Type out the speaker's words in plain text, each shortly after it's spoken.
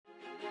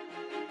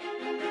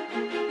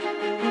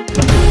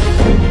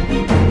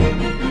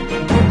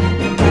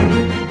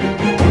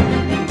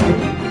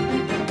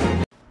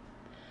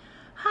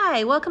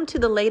Hi, welcome to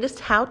the latest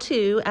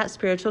how-to at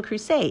Spiritual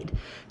Crusade.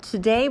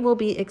 Today we'll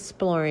be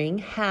exploring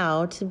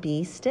how to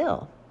be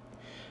still.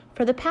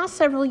 For the past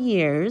several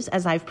years,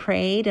 as I've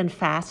prayed and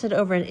fasted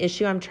over an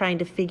issue I'm trying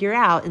to figure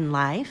out in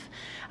life,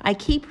 I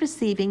keep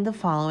receiving the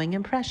following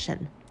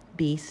impression: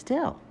 be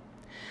still.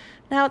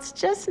 Now, it's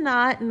just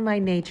not in my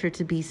nature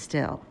to be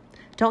still.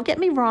 Don't get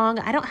me wrong,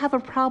 I don't have a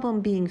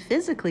problem being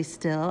physically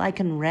still. I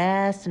can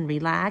rest and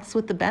relax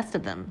with the best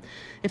of them.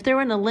 If there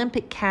were an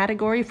Olympic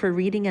category for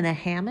reading in a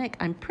hammock,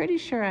 I'm pretty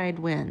sure I'd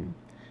win.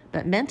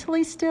 But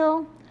mentally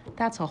still,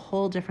 that's a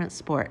whole different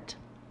sport.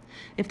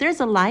 If there's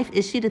a life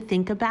issue to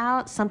think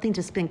about, something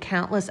to spend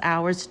countless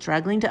hours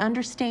struggling to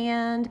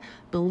understand,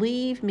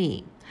 believe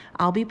me,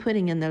 I'll be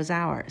putting in those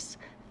hours.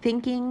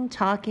 Thinking,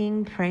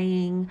 talking,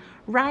 praying,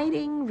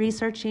 writing,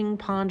 researching,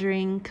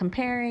 pondering,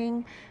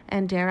 comparing,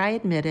 and dare I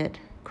admit it,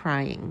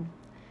 crying.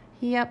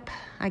 Yep,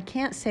 I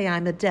can't say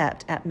I'm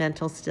adept at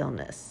mental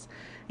stillness.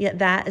 Yet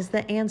that is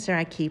the answer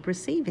I keep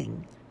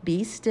receiving.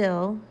 Be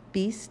still,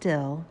 be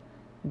still,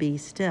 be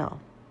still.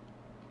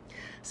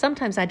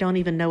 Sometimes I don't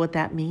even know what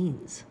that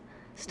means.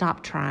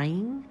 Stop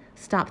trying,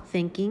 stop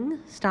thinking,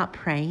 stop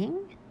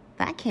praying?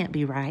 That can't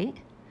be right.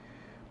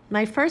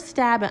 My first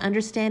stab at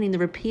understanding the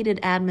repeated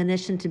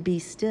admonition to be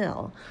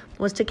still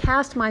was to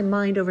cast my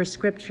mind over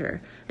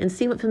Scripture and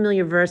see what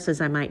familiar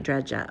verses I might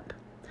dredge up.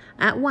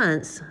 At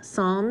once,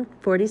 Psalm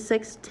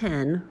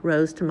 46:10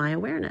 rose to my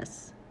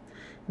awareness.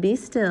 Be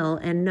still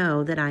and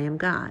know that I am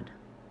God.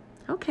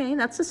 Okay,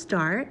 that's a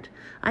start.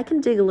 I can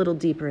dig a little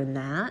deeper in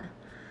that.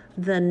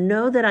 The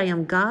know that I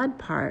am God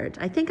part,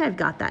 I think I've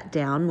got that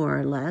down more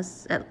or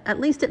less. At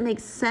least it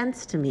makes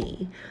sense to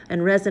me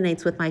and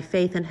resonates with my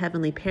faith in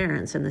heavenly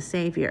parents and the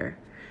Savior.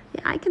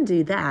 Yeah, I can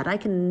do that. I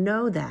can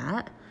know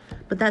that.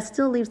 But that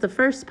still leaves the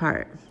first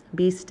part,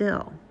 be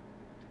still.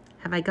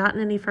 Have I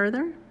gotten any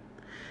further?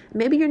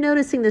 Maybe you're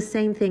noticing the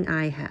same thing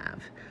I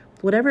have.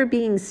 Whatever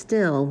being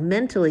still,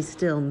 mentally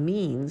still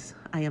means,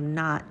 I am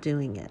not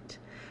doing it.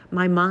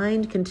 My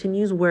mind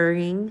continues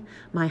worrying.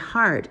 My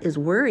heart is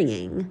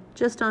worrying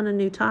just on a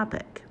new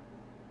topic.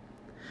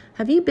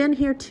 Have you been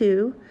here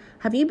too?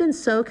 Have you been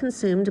so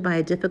consumed by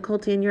a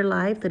difficulty in your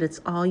life that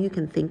it's all you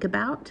can think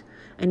about?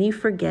 And you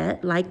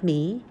forget, like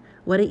me,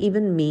 what it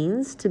even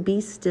means to be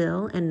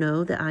still and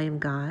know that I am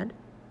God?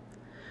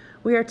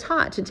 We are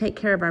taught to take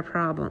care of our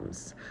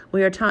problems.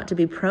 We are taught to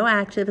be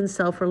proactive and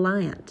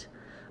self-reliant.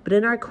 But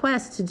in our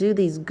quest to do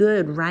these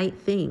good, right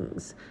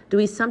things, do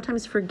we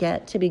sometimes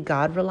forget to be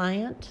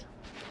God-reliant?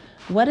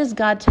 What is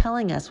God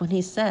telling us when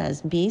he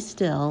says, be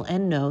still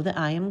and know that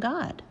I am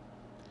God?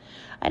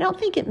 I don't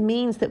think it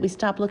means that we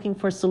stop looking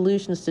for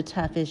solutions to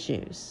tough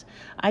issues.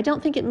 I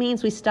don't think it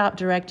means we stop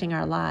directing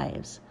our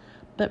lives.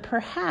 But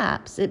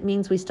perhaps it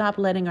means we stop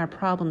letting our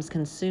problems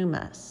consume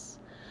us.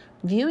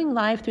 Viewing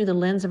life through the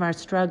lens of our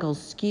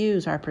struggles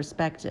skews our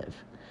perspective.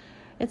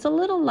 It's a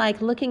little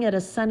like looking at a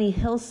sunny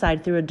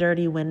hillside through a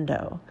dirty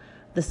window.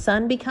 The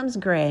sun becomes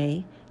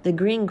gray, the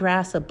green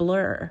grass a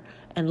blur,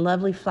 and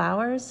lovely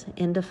flowers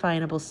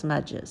indefinable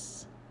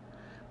smudges.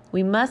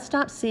 We must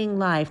stop seeing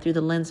life through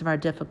the lens of our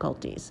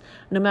difficulties,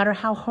 no matter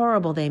how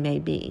horrible they may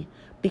be,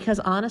 because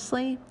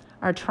honestly,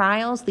 are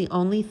trials the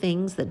only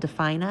things that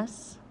define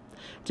us?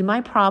 Do my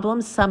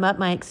problems sum up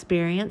my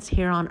experience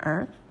here on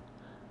earth?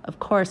 Of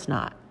course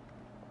not.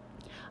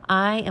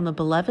 I am a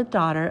beloved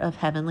daughter of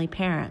heavenly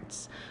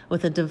parents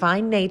with a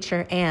divine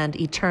nature and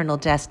eternal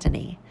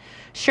destiny.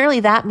 Surely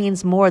that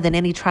means more than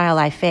any trial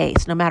I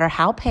face, no matter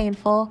how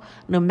painful,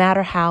 no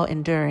matter how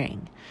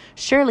enduring.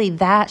 Surely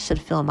that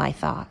should fill my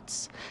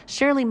thoughts.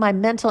 Surely my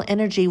mental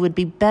energy would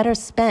be better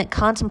spent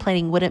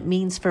contemplating what it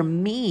means for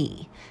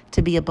me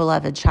to be a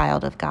beloved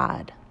child of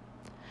God.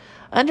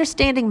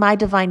 Understanding my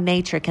divine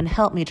nature can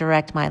help me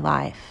direct my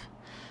life.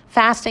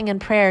 Fasting and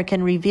prayer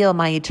can reveal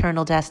my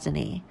eternal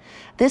destiny.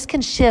 This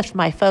can shift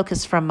my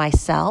focus from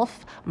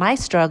myself, my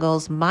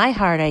struggles, my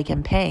heartache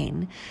and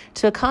pain,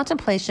 to a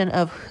contemplation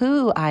of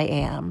who I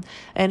am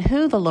and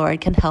who the Lord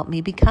can help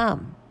me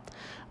become.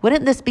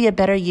 Wouldn't this be a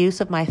better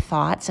use of my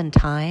thoughts and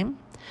time?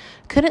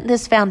 Couldn't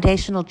this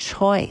foundational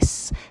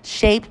choice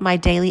shape my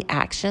daily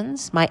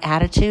actions, my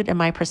attitude, and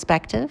my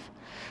perspective?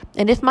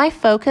 And if my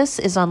focus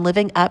is on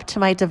living up to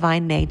my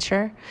divine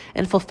nature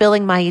and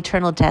fulfilling my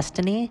eternal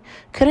destiny,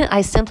 couldn't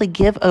I simply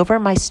give over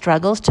my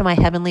struggles to my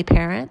heavenly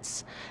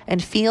parents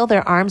and feel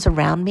their arms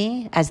around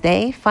me as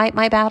they fight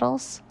my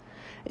battles?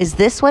 Is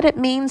this what it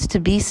means to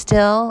be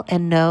still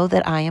and know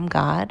that I am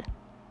God?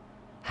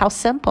 How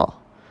simple,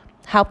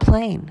 how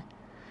plain,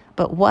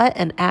 but what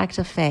an act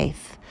of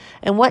faith.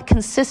 And what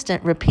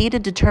consistent,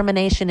 repeated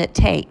determination it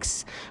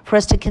takes for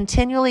us to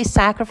continually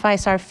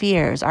sacrifice our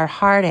fears, our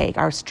heartache,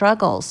 our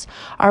struggles,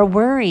 our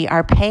worry,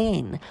 our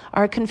pain,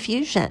 our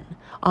confusion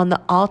on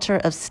the altar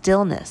of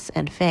stillness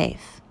and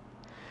faith.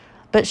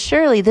 But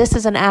surely this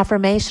is an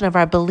affirmation of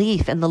our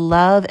belief in the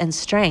love and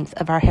strength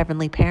of our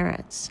heavenly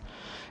parents.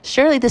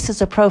 Surely this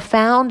is a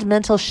profound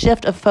mental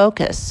shift of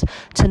focus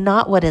to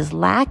not what is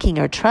lacking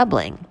or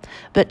troubling,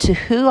 but to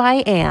who I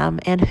am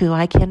and who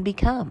I can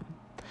become.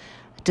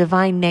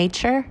 Divine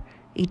nature,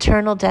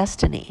 eternal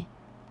destiny.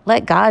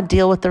 Let God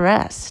deal with the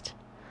rest.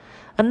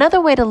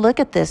 Another way to look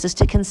at this is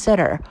to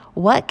consider,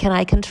 what can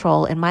I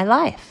control in my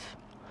life?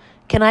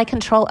 Can I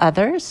control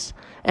others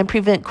and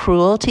prevent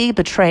cruelty,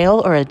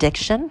 betrayal, or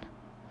addiction?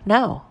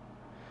 No.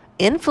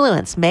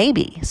 Influence,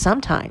 maybe,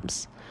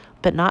 sometimes,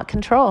 but not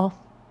control.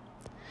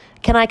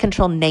 Can I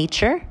control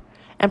nature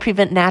and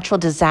prevent natural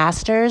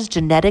disasters,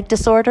 genetic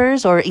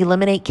disorders, or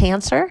eliminate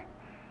cancer?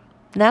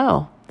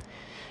 No.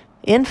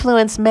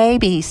 Influence,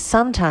 maybe,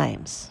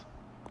 sometimes,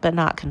 but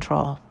not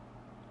control.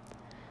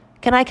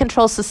 Can I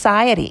control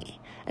society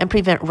and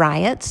prevent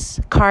riots,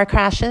 car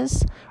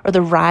crashes, or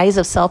the rise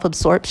of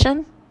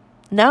self-absorption?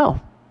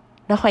 No,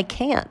 I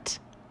can't.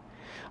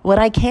 What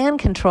I can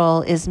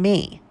control is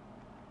me.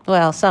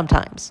 Well,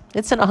 sometimes.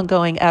 It's an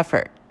ongoing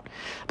effort.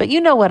 But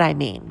you know what I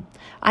mean.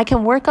 I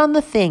can work on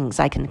the things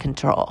I can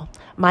control,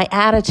 my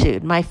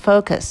attitude, my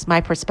focus,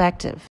 my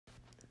perspective.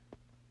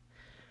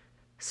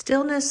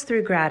 Stillness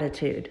through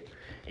gratitude.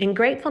 In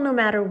Grateful No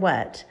Matter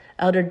What,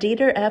 Elder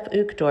Dieter F.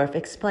 Uchtdorf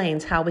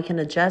explains how we can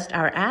adjust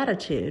our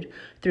attitude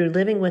through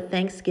living with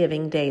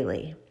thanksgiving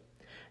daily.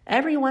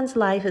 Everyone's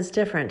life is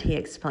different, he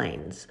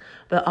explains,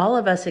 but all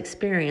of us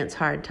experience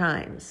hard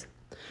times.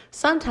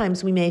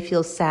 Sometimes we may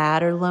feel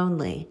sad or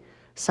lonely.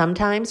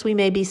 Sometimes we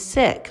may be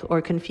sick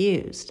or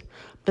confused.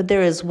 But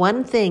there is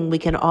one thing we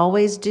can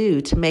always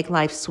do to make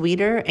life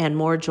sweeter and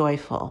more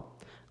joyful.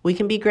 We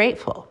can be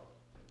grateful.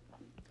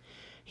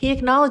 He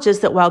acknowledges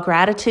that while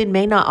gratitude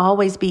may not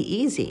always be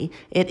easy,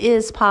 it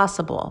is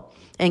possible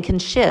and can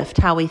shift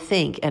how we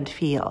think and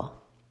feel.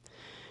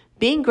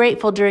 Being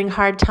grateful during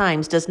hard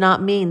times does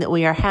not mean that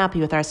we are happy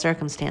with our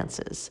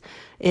circumstances.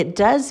 It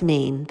does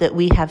mean that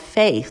we have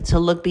faith to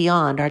look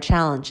beyond our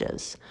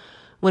challenges.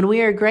 When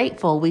we are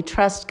grateful, we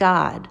trust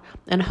God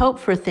and hope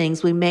for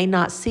things we may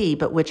not see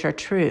but which are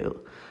true.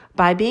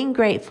 By being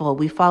grateful,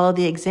 we follow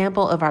the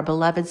example of our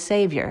beloved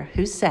Savior,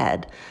 who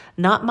said,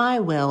 "Not my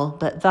will,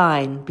 but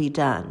thine be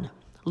done."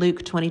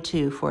 Luke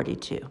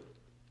 22:42.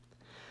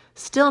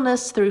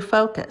 Stillness through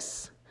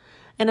focus.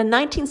 In a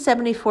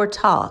 1974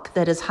 talk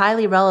that is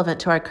highly relevant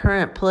to our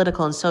current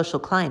political and social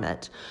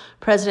climate,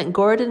 President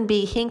Gordon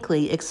B.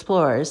 Hinckley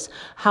explores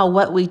how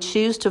what we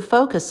choose to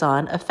focus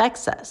on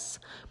affects us.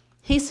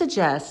 He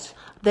suggests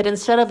that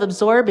instead of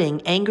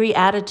absorbing angry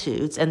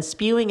attitudes and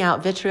spewing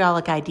out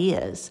vitriolic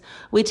ideas,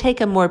 we take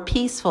a more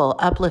peaceful,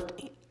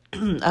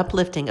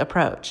 uplifting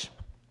approach.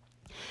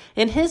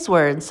 In his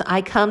words,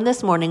 I come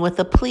this morning with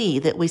a plea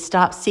that we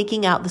stop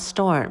seeking out the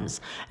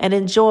storms and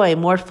enjoy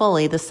more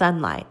fully the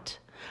sunlight.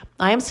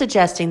 I am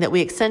suggesting that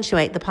we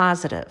accentuate the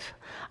positive.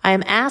 I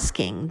am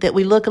asking that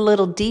we look a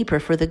little deeper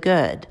for the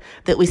good,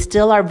 that we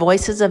still our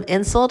voices of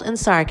insult and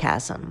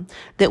sarcasm,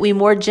 that we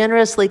more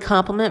generously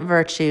compliment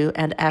virtue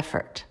and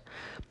effort.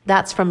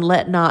 That's from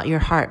Let Not Your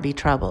Heart Be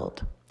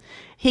Troubled.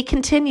 He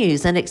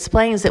continues and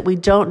explains that we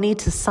don't need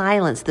to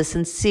silence the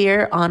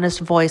sincere,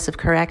 honest voice of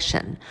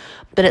correction,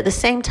 but at the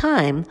same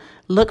time,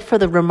 look for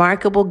the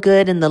remarkable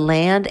good in the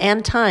land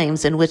and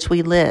times in which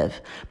we live,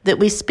 that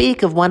we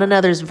speak of one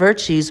another's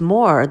virtues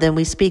more than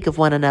we speak of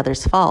one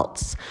another's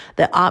faults,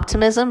 that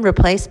optimism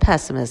replace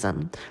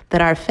pessimism,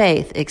 that our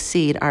faith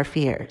exceed our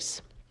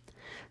fears.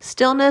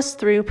 Stillness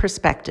through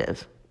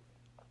perspective.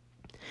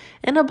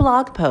 In a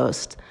blog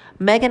post,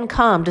 Megan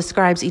Combe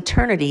describes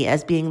eternity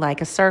as being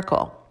like a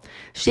circle.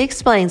 She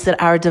explains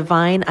that our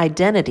divine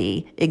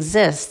identity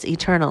exists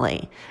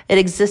eternally. It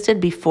existed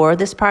before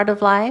this part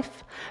of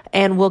life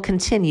and will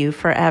continue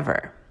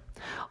forever.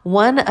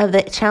 One of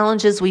the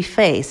challenges we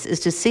face is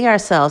to see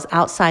ourselves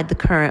outside the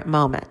current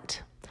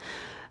moment.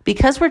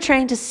 Because we're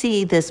trained to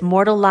see this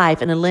mortal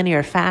life in a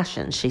linear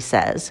fashion, she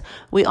says,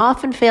 we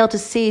often fail to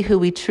see who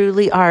we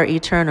truly are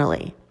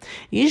eternally.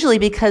 Usually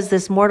because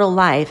this mortal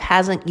life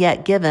hasn't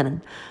yet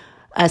given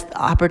us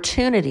the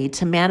opportunity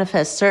to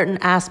manifest certain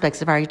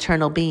aspects of our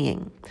eternal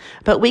being.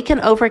 But we can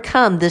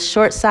overcome this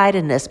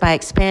short-sightedness by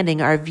expanding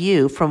our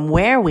view from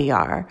where we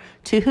are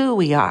to who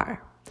we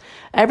are.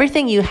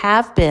 Everything you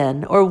have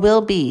been or will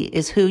be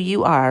is who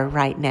you are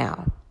right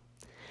now.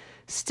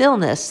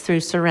 Stillness through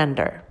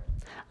surrender.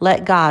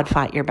 Let God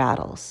fight your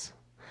battles.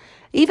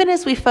 Even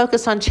as we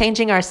focus on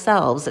changing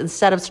ourselves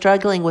instead of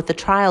struggling with the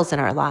trials in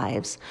our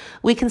lives,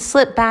 we can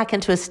slip back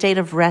into a state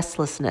of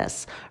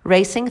restlessness,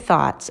 racing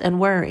thoughts, and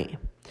worry.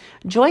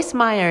 Joyce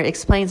Meyer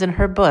explains in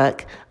her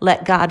book,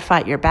 Let God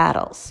Fight Your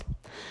Battles.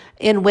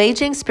 In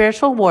waging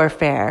spiritual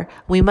warfare,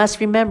 we must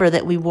remember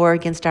that we war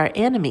against our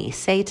enemy,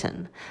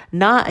 Satan,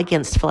 not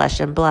against flesh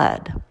and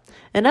blood.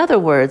 In other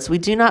words, we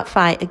do not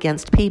fight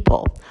against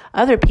people,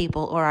 other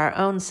people, or our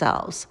own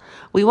selves.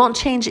 We won't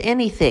change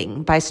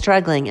anything by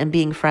struggling and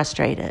being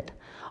frustrated.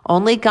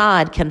 Only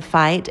God can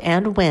fight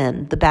and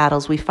win the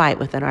battles we fight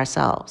within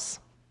ourselves.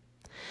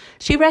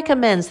 She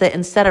recommends that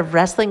instead of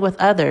wrestling with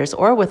others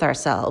or with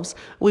ourselves,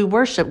 we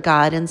worship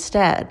God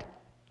instead,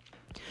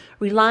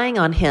 relying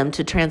on Him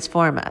to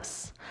transform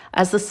us.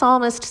 As the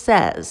psalmist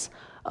says,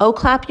 "O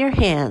clap your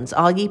hands,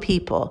 all ye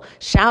people,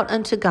 shout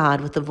unto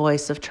God with the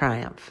voice of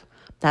triumph."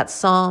 That's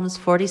Psalms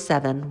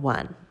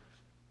 47:1.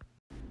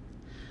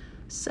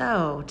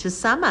 So, to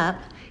sum up,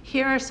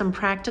 Here are some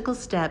practical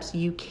steps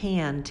you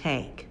can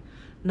take.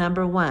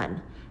 Number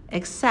 1,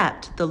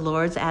 accept the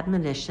Lord's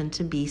admonition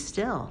to be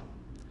still.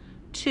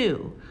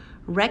 2,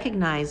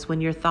 recognize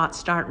when your thoughts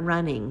start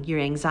running, your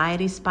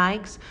anxiety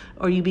spikes,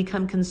 or you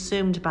become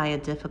consumed by a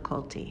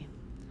difficulty.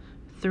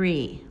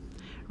 3,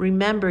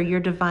 remember your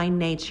divine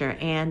nature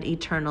and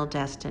eternal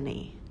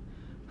destiny.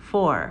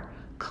 4,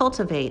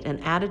 cultivate an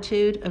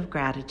attitude of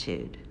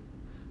gratitude.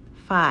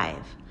 5,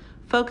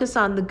 focus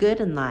on the good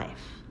in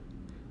life.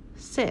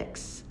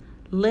 6,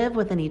 live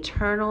with an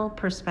eternal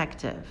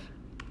perspective.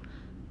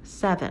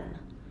 7,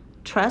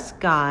 trust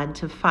God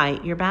to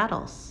fight your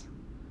battles.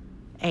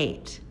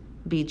 8,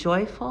 be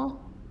joyful,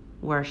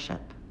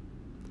 worship.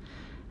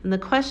 And the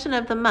question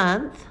of the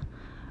month,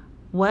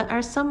 what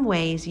are some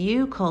ways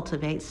you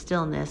cultivate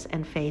stillness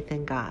and faith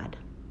in God?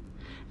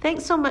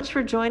 Thanks so much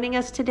for joining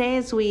us today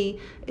as we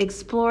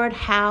explored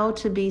how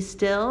to be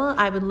still.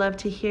 I would love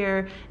to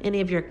hear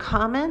any of your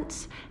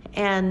comments,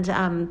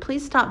 and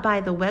please stop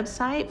by the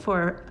website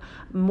for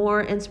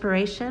more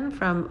inspiration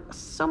from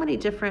so many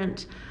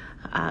different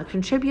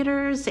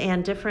contributors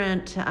and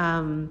different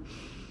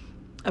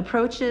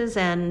approaches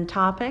and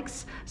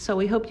topics. So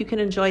we hope you can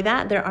enjoy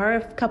that. There are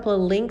a couple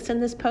of links in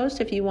this post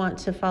if you want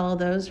to follow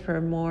those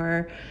for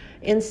more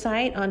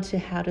insight onto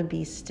how to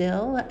be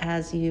still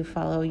as you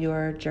follow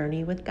your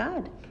journey with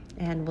God.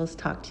 And we'll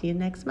talk to you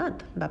next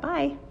month.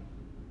 Bye-bye.